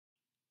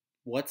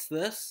What's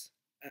this?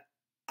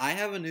 I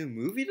have a new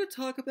movie to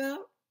talk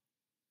about?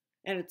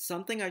 And it's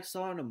something I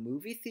saw in a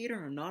movie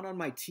theater and not on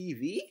my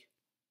TV?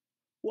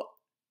 What?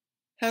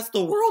 Has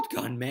the world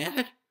gone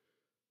mad?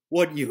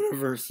 What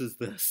universe is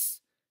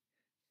this?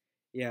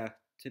 Yeah,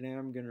 today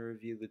I'm gonna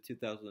review the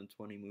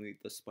 2020 movie,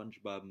 the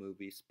Spongebob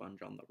movie,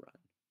 Sponge on the Run.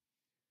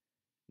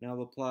 Now,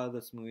 the plot of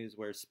this movie is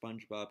where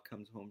Spongebob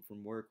comes home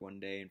from work one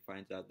day and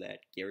finds out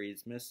that Gary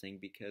is missing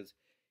because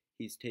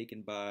he's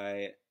taken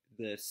by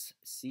this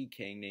sea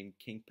king named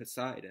King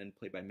Poseidon,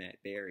 played by Matt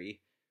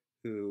Berry,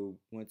 who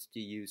wants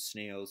to use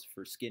snails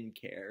for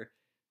skincare.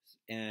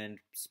 And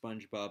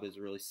SpongeBob is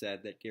really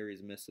sad that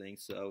Gary's missing,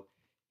 so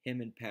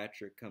him and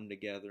Patrick come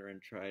together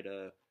and try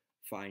to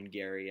find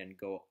Gary and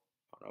go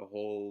on a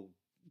whole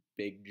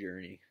big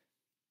journey.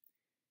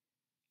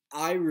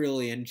 I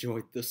really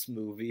enjoyed this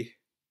movie.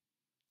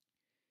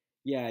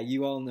 Yeah,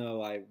 you all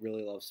know I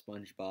really love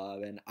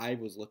SpongeBob, and I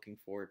was looking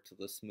forward to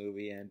this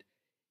movie, and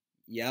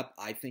yep,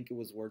 I think it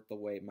was worth the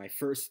wait. My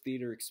first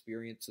theater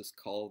experience is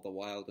Call of the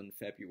Wild in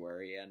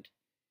February, and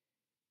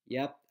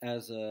yep,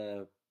 as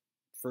a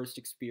first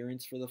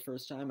experience for the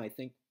first time, I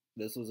think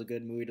this was a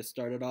good movie to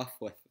start it off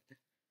with.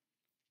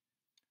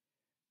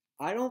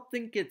 I don't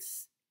think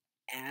it's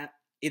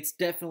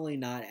definitely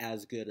not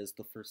as good as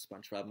the first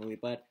SpongeBob movie,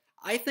 but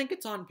I think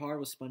it's on par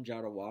with Sponge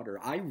Out of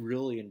Water. I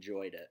really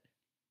enjoyed it.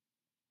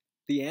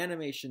 The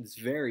animation's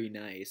very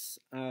nice.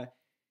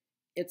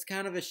 It's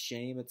kind of a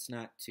shame it's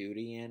not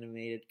 2D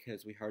animated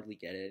because we hardly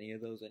get any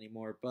of those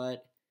anymore,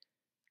 but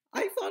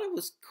I thought it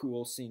was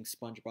cool seeing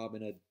SpongeBob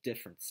in a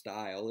different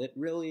style. It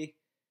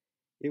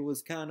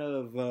was kind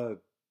of,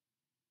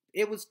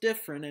 it was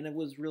different and it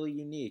was really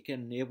unique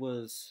and it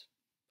was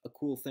a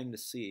cool thing to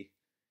see.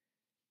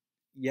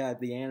 Yeah,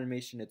 the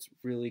animation, it's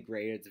really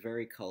great. It's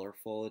very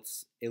colorful.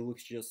 It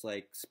looks just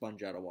like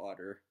Sponge Out of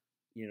Water.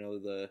 You know,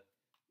 the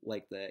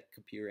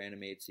computer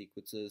animated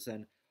sequences,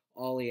 and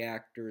all the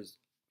actors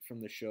from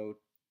the show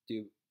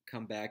do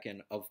come back,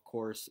 and of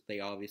course they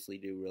obviously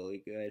do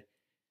really good.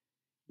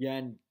 Yeah,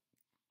 and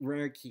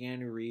remember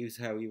Keanu Reeves,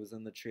 how he was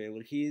in the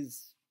trailer?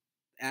 He's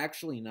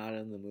actually not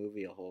in the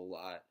movie a whole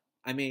lot.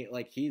 I mean,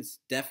 like, he's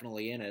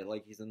definitely in it,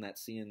 like he's in that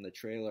scene in the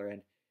trailer,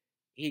 and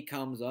he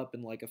comes up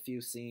in like a few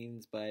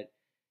scenes, but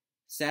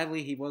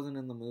sadly he wasn't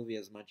in the movie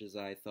as much as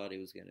I thought he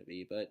was going to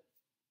be. But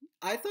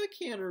I thought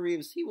Keanu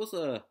Reeves,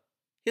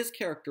 his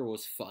character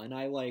was fun.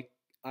 I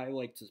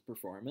liked his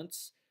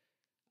performance.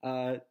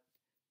 Uh,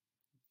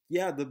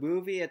 yeah, the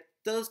movie, it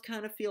does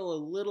kind of feel a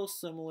little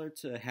similar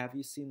to Have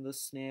You Seen the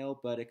Snail,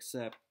 but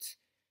except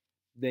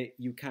that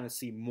you kind of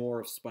see more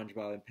of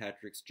SpongeBob and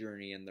Patrick's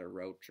journey and their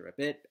road trip.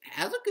 It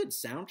has a good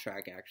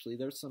soundtrack actually.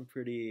 There's some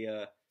pretty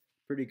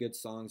good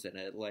songs in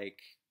it, like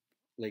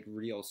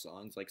real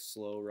songs like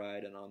Slow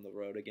Ride and On the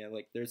Road Again.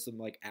 Like there's some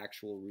like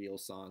actual real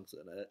songs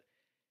in it.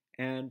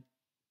 And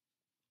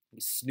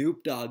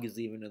Snoop Dogg is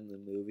even in the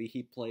movie.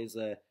 He plays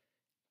a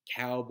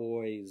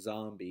cowboy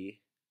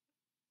zombie.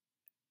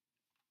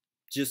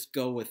 Just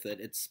go with it.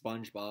 It's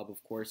SpongeBob.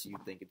 Of course, you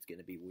think it's going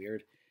to be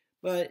weird.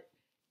 But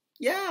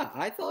yeah,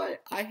 I thought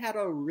I had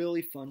a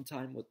really fun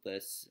time with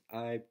this.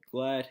 I'm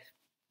glad.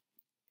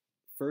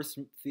 First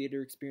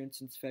theater experience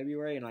since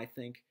February, and I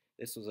think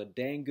this was a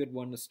dang good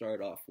one to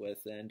start off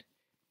with. And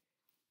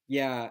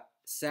yeah,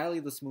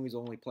 sadly, this movie's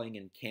only playing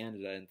in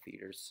Canada in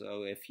theaters,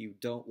 so if you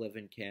don't live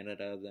in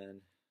Canada,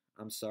 then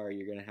I'm sorry,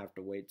 you're gonna have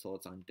to wait till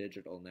it's on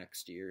digital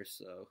next year.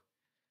 So,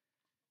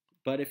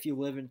 but if you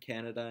live in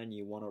Canada and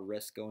you want to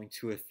risk going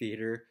to a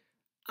theater,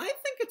 I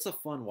think it's a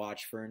fun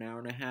watch for an hour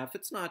and a half.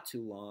 It's not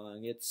too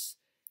long. It's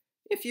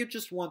If you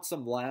just want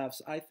some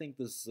laughs, I think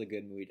this is a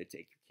good movie to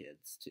take your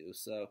kids to.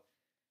 So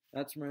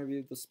that's my review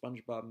of the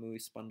SpongeBob movie,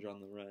 Sponge on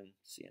the Run.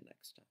 See you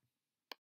next time.